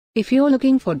If you're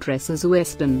looking for dresses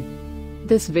Western,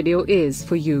 this video is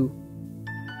for you.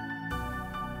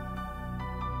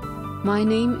 My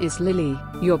name is Lily,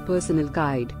 your personal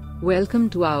guide. Welcome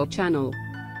to our channel.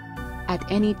 At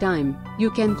any time,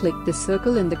 you can click the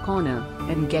circle in the corner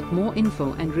and get more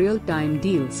info and real-time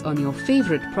deals on your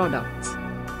favorite products.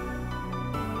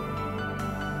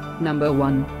 Number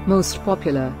 1, Most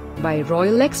Popular, by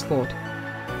Royal Export.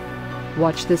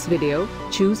 Watch this video,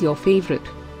 choose your favorite.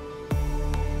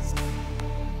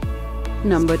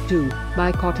 Number 2,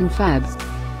 by Cottinfab.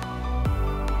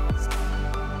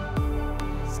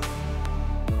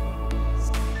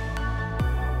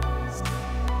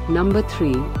 Number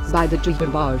 3, by the Jaipur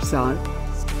Bazar.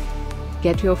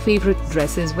 Get your favorite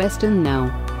dresses Western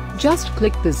now. Just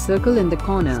click the circle in the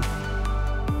corner.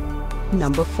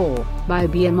 Number 4, by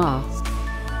BMR.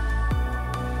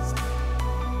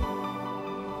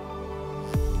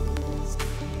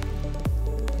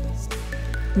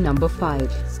 Number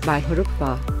 5, by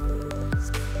Harpa.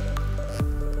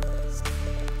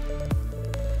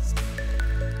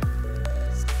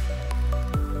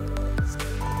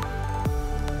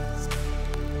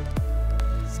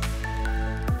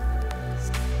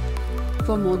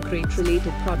 For more great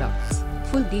related products,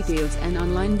 full details and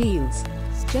online deals,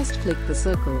 just click the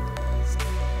circle.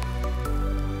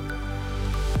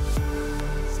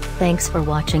 Thanks for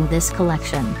watching this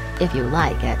collection. If you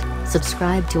like it,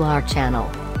 subscribe to our channel.